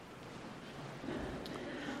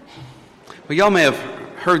Well, y'all may have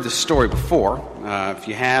heard the story before. If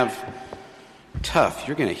you have, tough,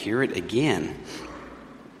 you're going to hear it again.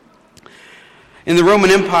 In the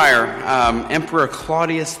Roman Empire, Emperor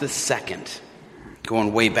Claudius II,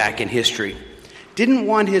 going way back in history, didn't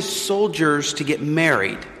want his soldiers to get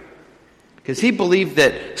married because he believed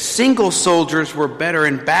that single soldiers were better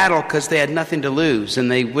in battle because they had nothing to lose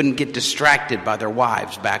and they wouldn't get distracted by their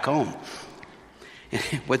wives back home. And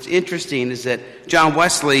what's interesting is that John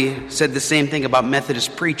Wesley said the same thing about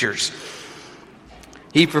Methodist preachers.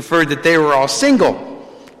 He preferred that they were all single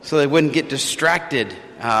so they wouldn't get distracted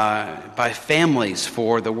by families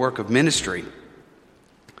for the work of ministry.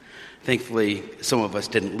 Thankfully, some of us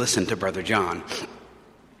didn't listen to Brother John.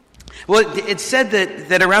 Well, it's said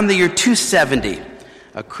that around the year 270,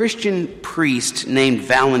 a Christian priest named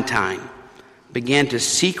Valentine began to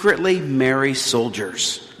secretly marry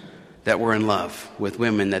soldiers that were in love with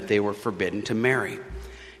women that they were forbidden to marry.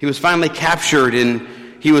 He was finally captured and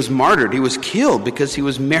he was martyred. He was killed because he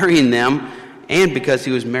was marrying them and because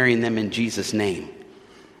he was marrying them in Jesus' name.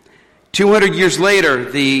 200 years later,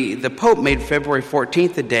 the Pope made February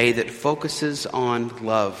 14th a day that focuses on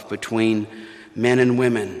love between men and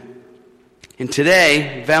women. And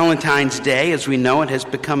today, Valentine's Day, as we know it, has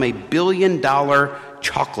become a $1 billion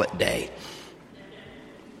chocolate day.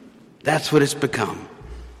 That's what it's become.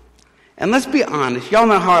 And let's be honest. Y'all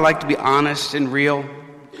know how I like to be honest and real.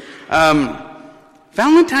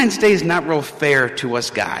 Valentine's Day is not real fair to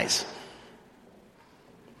us guys.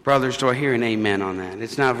 Brothers, do I hear an amen on that?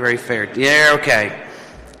 It's not very fair. Yeah, okay.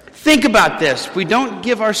 Think about this. We don't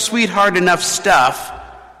give our sweetheart enough stuff,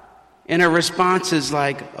 and her response is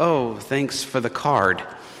like, oh, thanks for the card.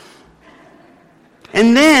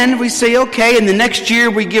 And then we say, okay, and the next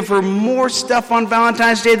year we give her more stuff on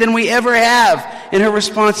Valentine's Day than we ever have. And her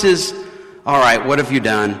response is, all right, what have you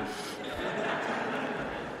done?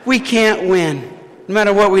 We can't win, no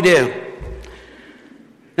matter what we do.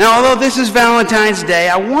 Now, although this is Valentine's Day,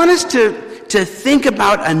 I want us to think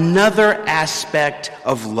about another aspect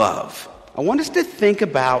of love. I want us to think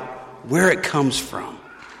about where it comes from.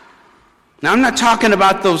 Now, I'm not talking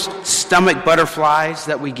about those stomach butterflies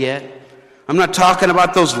that we get. I'm not talking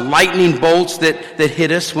about those lightning bolts that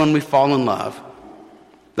hit us when we fall in love.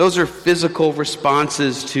 Those are physical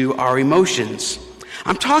responses to our emotions.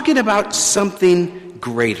 I'm talking about something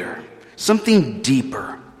greater, something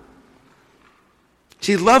deeper.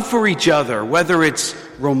 See, love for each other, whether it's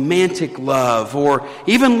romantic love or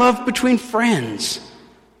even love between friends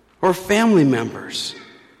or family members.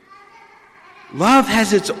 Love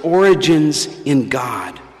has its origins in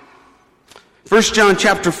God. 1 John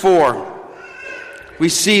chapter 4. We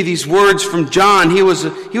see these words from John. He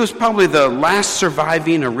was probably the last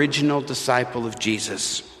surviving original disciple of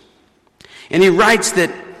Jesus. And he writes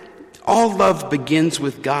that all love begins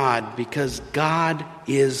with God because God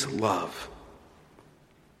is love.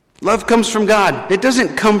 Love comes from God. It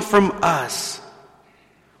doesn't come from us.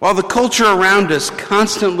 While the culture around us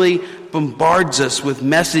constantly bombards us with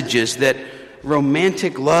messages that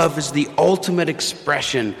romantic love is the ultimate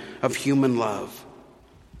expression of human love,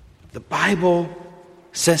 the Bible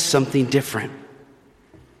says something different.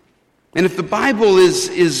 And if the Bible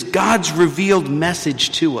is God's revealed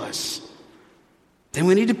message to us, then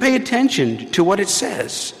we need to pay attention to what it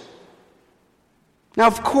says. Now,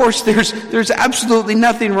 of course, there's absolutely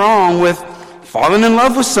nothing wrong with falling in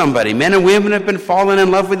love with somebody. Men and women have been falling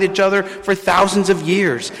in love with each other for thousands of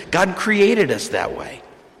years. God created us that way.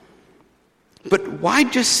 But why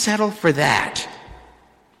just settle for that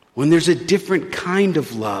when there's a different kind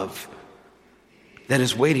of love that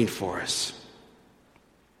is waiting for us?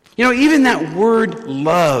 You know, even that word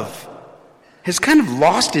love has kind of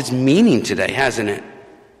lost its meaning today, hasn't it?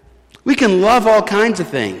 We can love all kinds of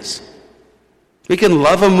things. We can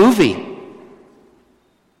love a movie.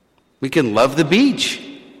 We can love the beach.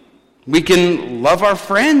 We can love our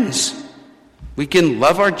friends. We can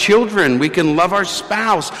love our children. We can love our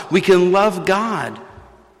spouse. We can love God.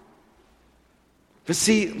 But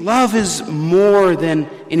see, love is more than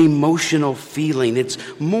an emotional feeling. It's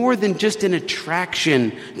more than just an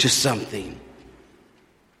attraction to something.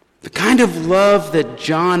 The kind of love that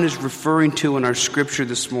John is referring to in our scripture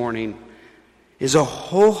this morning is a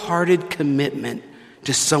wholehearted commitment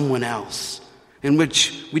to someone else, in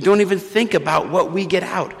which we don't even think about what we get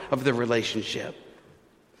out of the relationship.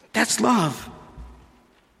 That's love.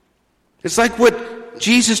 It's like what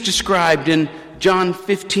Jesus described in John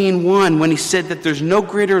 15:1 when he said that there's no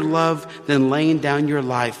greater love than laying down your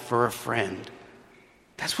life for a friend.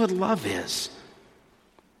 That's what love is.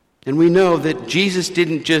 And we know that Jesus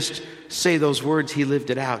didn't just say those words, he lived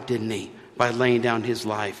it out, didn't he? By laying down his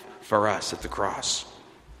life for us at the cross.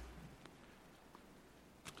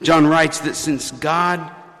 John writes that since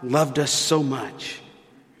God loved us so much,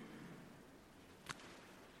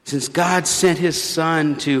 since God sent his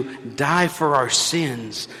Son to die for our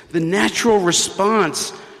sins, the natural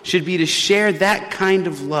response should be to share that kind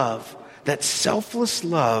of love, that selfless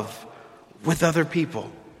love, with other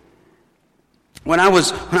people. When I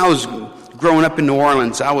was growing up in New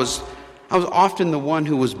Orleans, I was often the one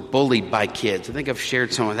who was bullied by kids. I think I've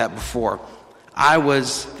shared some of that before. I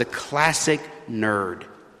was the classic nerd.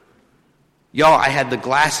 Y'all, I had the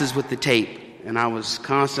glasses with the tape, and I was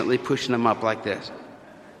constantly pushing them up like this.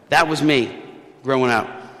 That was me growing up.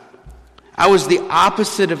 I was the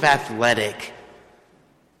opposite of athletic.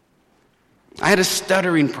 I had a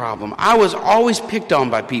stuttering problem. I was always picked on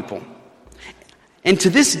by people. And to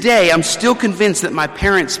this day, I'm still convinced that my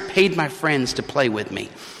parents paid my friends to play with me.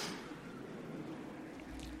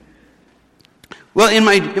 Well, in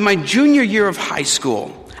my junior year of high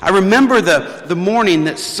school, I remember the morning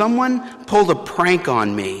that someone pulled a prank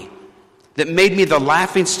on me that made me the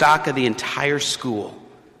laughing stock of the entire school.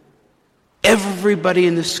 Everybody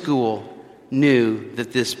in the school knew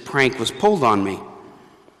that this prank was pulled on me.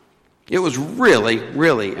 It was really,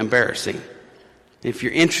 really embarrassing. If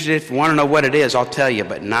you're interested, if you want to know what it is, I'll tell you,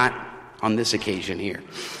 but not on this occasion here.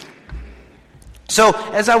 So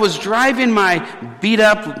as I was driving my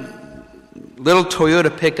beat-up little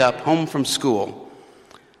Toyota pickup home from school,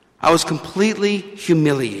 I was completely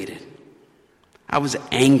humiliated. I was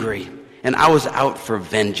angry, and I was out for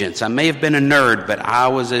vengeance. I may have been a nerd, but I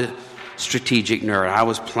was a strategic nerd. I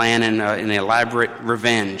was planning an elaborate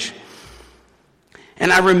revenge.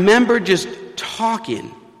 And I remember just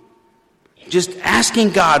talking, just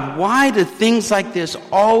asking God, why do things like this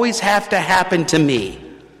always have to happen to me?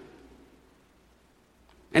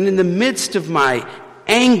 And in the midst of my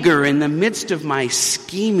anger, in the midst of my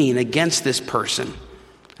scheming against this person,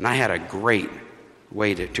 and I had a great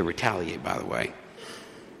way to retaliate, by the way,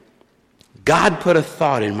 God put a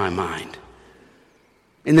thought in my mind.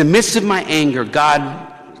 In the midst of my anger,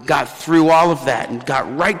 God got through all of that and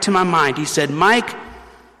got right to my mind. He said, Mike,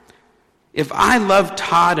 if I love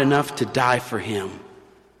Todd enough to die for him,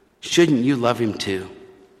 shouldn't you love him too?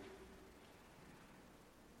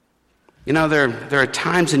 You know, there are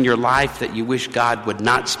times in your life that you wish God would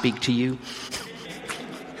not speak to you.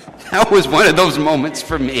 That was one of those moments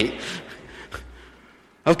for me.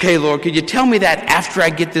 Okay, Lord, could you tell me that after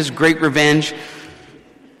I get this great revenge?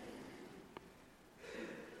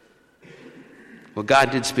 Well,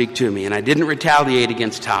 God did speak to me, and I didn't retaliate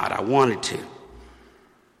against Todd. I wanted to.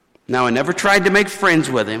 Now, I never tried to make friends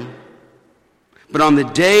with him, but on the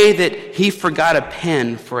day that he forgot a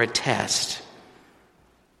pen for a test,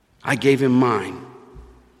 I gave him mine,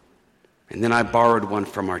 and then I borrowed one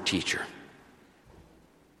from our teacher.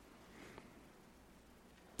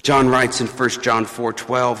 John writes in 1 John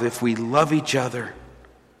 4:12, if we love each other,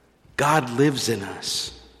 God lives in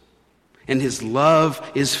us, and his love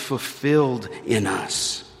is fulfilled in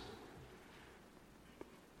us.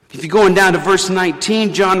 If you're going down to verse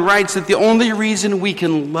 19, John writes that the only reason we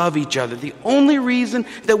can love each other, the only reason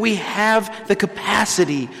that we have the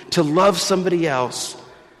capacity to love somebody else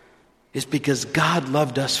is because God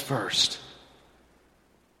loved us first.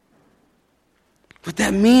 What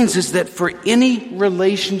that means is that for any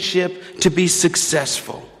relationship to be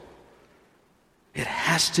successful, it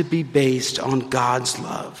has to be based on God's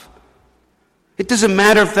love. It doesn't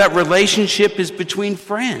matter if that relationship is between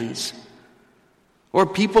friends or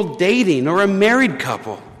people dating or a married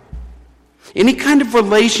couple. Any kind of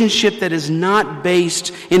relationship that is not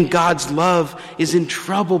based in God's love is in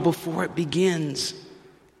trouble before it begins.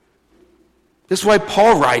 That's why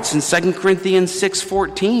Paul writes in 2 Corinthians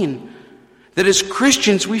 6:14 that as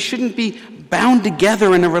Christians we shouldn't be bound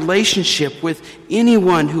together in a relationship with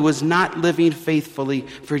anyone who is not living faithfully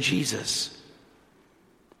for Jesus.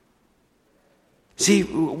 See,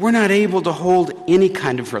 we're not able to hold any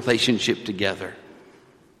kind of relationship together.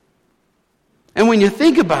 And when you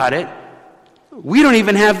think about it, we don't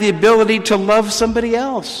even have the ability to love somebody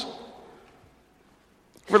else.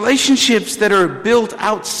 Relationships that are built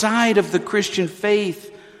outside of the Christian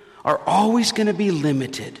faith are always going to be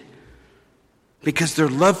limited because their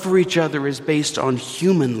love for each other is based on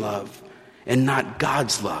human love and not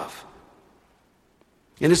God's love.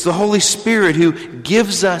 And it's the Holy Spirit who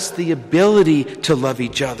gives us the ability to love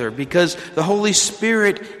each other because the Holy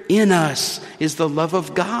Spirit in us is the love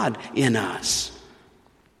of God in us.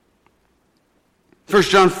 1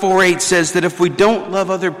 John 4:8 says that if we don't love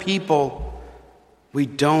other people, we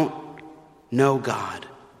don't know God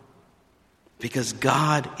because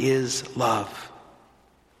God is love.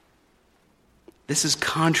 This is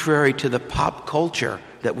contrary to the pop culture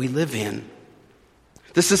that we live in.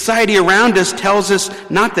 The society around us tells us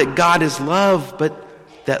not that God is love, but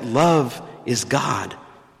that love is God.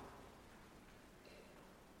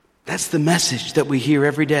 That's the message that we hear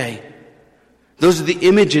every day. Those are the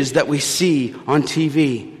images that we see on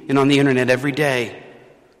TV and on the internet every day.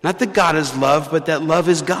 Not that God is love, but that love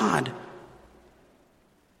is God.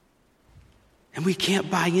 And we can't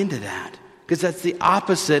buy into that, because that's the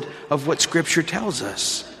opposite of what Scripture tells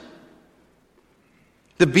us.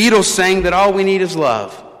 The Beatles sang that all we need is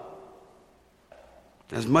love.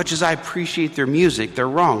 As much as I appreciate their music, they're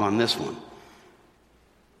wrong on this one.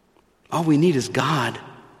 All we need is God.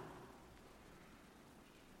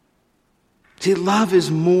 See, love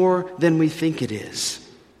is more than we think it is.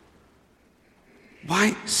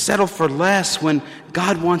 Why settle for less when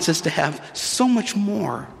God wants us to have so much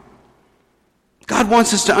more? God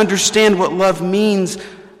wants us to understand what love means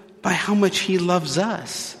by how much He loves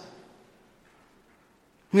us.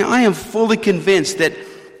 I am fully convinced that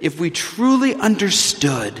if we truly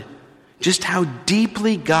understood just how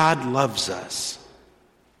deeply God loves us,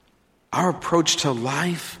 our approach to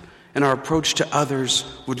life and our approach to others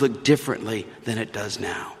would look differently than it does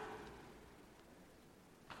now.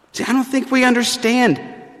 See, I don't think we understand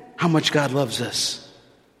how much God loves us.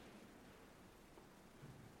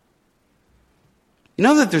 You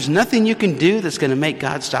know that there's nothing you can do that's going to make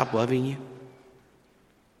God stop loving you?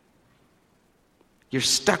 You're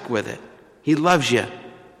stuck with it. He loves you.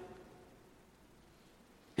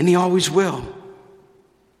 And He always will.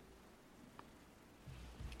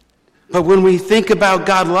 But when we think about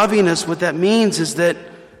God loving us, what that means is that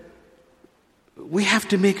we have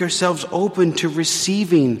to make ourselves open to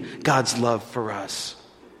receiving God's love for us.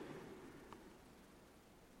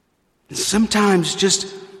 And sometimes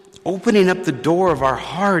just opening up the door of our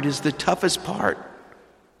heart is the toughest part.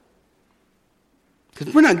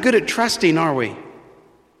 Because we're not good at trusting, are we?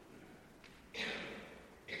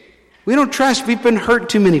 We don't trust. We've been hurt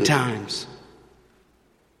too many times.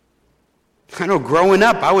 I know growing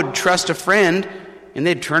up, I would trust a friend and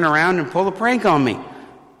they'd turn around and pull a prank on me.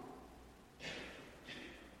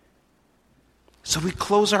 So we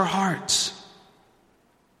close our hearts.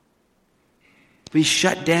 We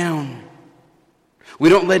shut down. We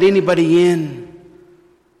don't let anybody in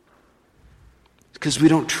because we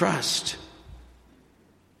don't trust.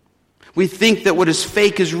 We think that what is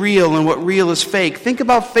fake is real and what real is fake. Think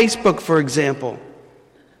about Facebook, for example.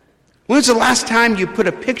 When was the last time you put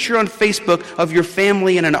a picture on Facebook of your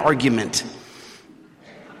family in an argument?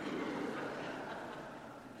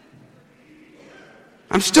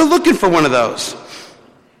 I'm still looking for one of those.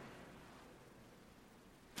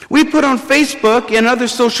 We put on Facebook and other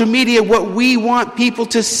social media what we want people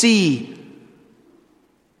to see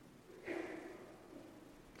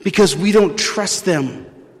because we don't trust them.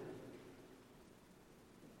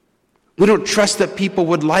 We don't trust that people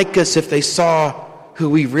would like us if they saw who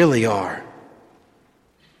we really are.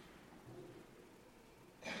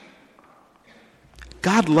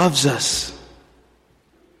 God loves us.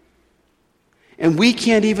 And we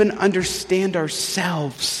can't even understand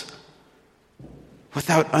ourselves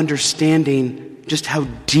without understanding just how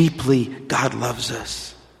deeply God loves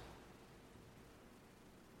us.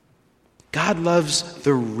 God loves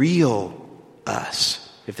the real us,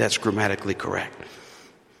 if that's grammatically correct.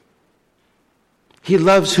 He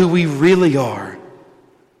loves who we really are,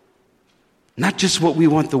 not just what we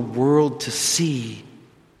want the world to see.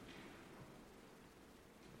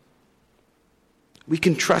 We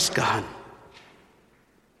can trust God.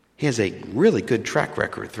 He has a really good track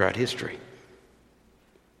record throughout history.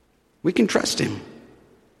 We can trust Him,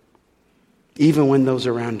 even when those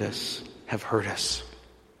around us have hurt us.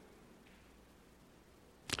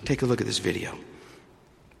 Take a look at this video.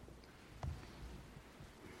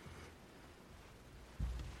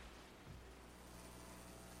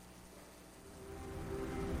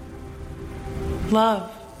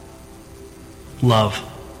 Love.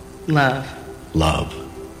 Love. Love.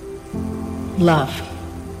 Love. Love.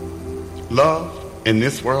 Love in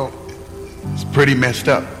this world is pretty messed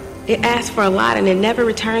up. It asks for a lot and it never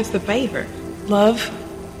returns the favor. Love,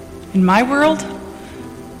 in my world,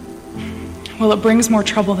 well, it brings more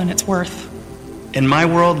trouble than it's worth. In my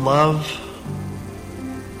world, love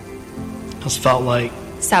has felt like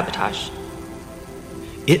Sabotage.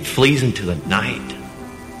 it flees into the night.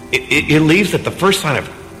 It leaves at the first sign of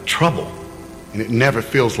trouble. And it never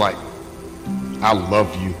feels like I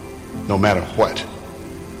love you no matter what.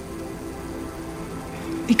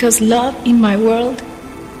 Because love in my world,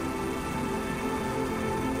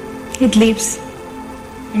 it leaves.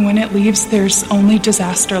 And when it leaves, there's only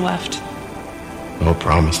disaster left. Oh,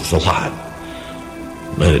 promises a lot,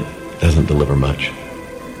 but it doesn't deliver much.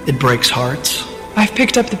 It breaks hearts, I've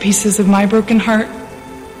picked up the pieces of my broken heart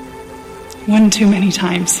one too many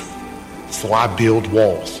times. So I build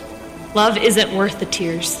walls. Love isn't worth the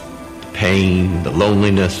tears. The pain, the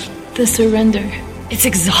loneliness. The surrender. It's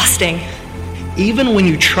exhausting. Even when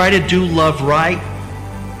you try to do love right,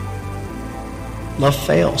 love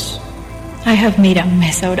fails. I have made a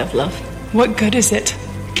mess out of love. What good is it?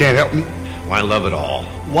 Can't help me. Why love at all?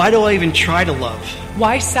 Why do I even try to love?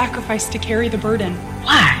 Why sacrifice to carry the burden?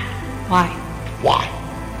 Why? Why? Why?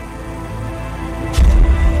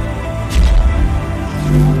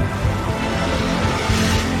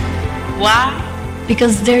 Why?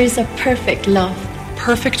 Because there is a perfect love.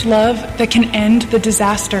 Perfect love that can end the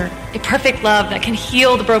disaster. A perfect love that can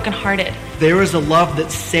heal the brokenhearted. There is a love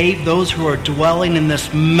that saved those who are dwelling in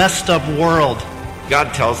this messed up world.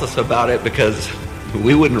 God tells us about it because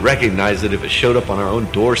we wouldn't recognize it if it showed up on our own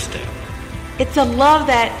doorstep. It's a love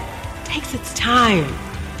that takes its time.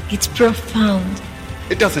 It's profound.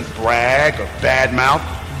 It doesn't brag or badmouth.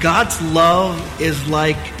 God's love is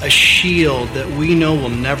like a shield that we know will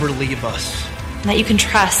never leave us. That you can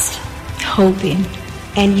trust. Hoping.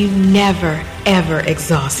 And you never, ever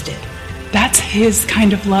exhaust it. That's his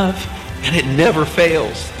kind of love. And it never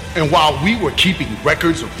fails. And while we were keeping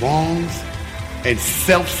records of wrongs and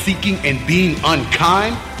self-seeking and being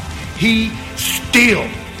unkind, he still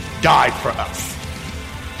died for us.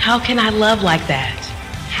 How can I love like that?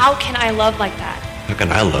 How can I love like that? How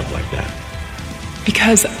can I love like that?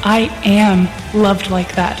 Because I am loved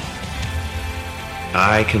like that.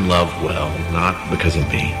 I can love well, not because of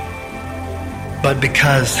me, but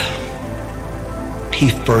because he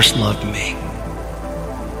first loved me.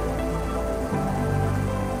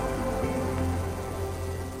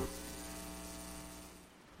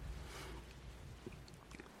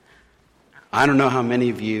 I don't know how many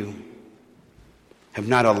of you have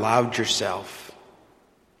not allowed yourself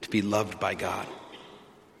to be loved by God.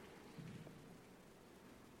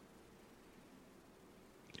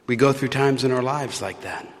 We go through times in our lives like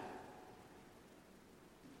that.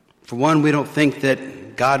 For one, we don't think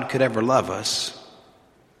that God could ever love us.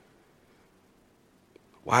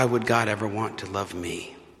 Why would God ever want to love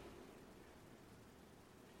me?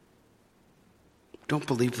 Don't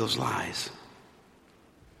believe those lies.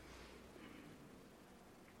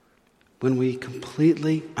 When we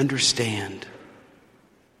completely understand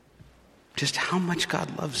just how much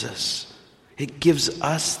God loves us, it gives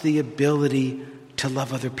us the ability to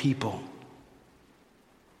love other people.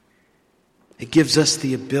 It gives us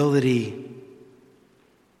the ability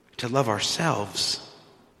to love ourselves.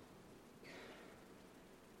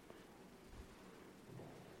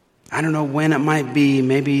 I don't know when it might be,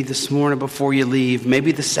 maybe this morning before you leave,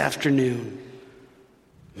 maybe this afternoon,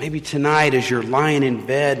 maybe tonight as you're lying in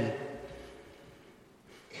bed.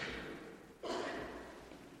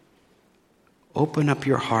 Open up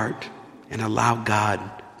your heart and allow God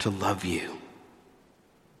to love you.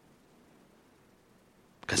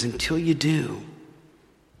 Because until you do,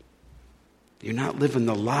 you're not living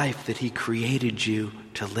the life that he created you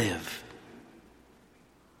to live.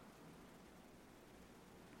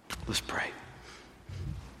 Let's pray.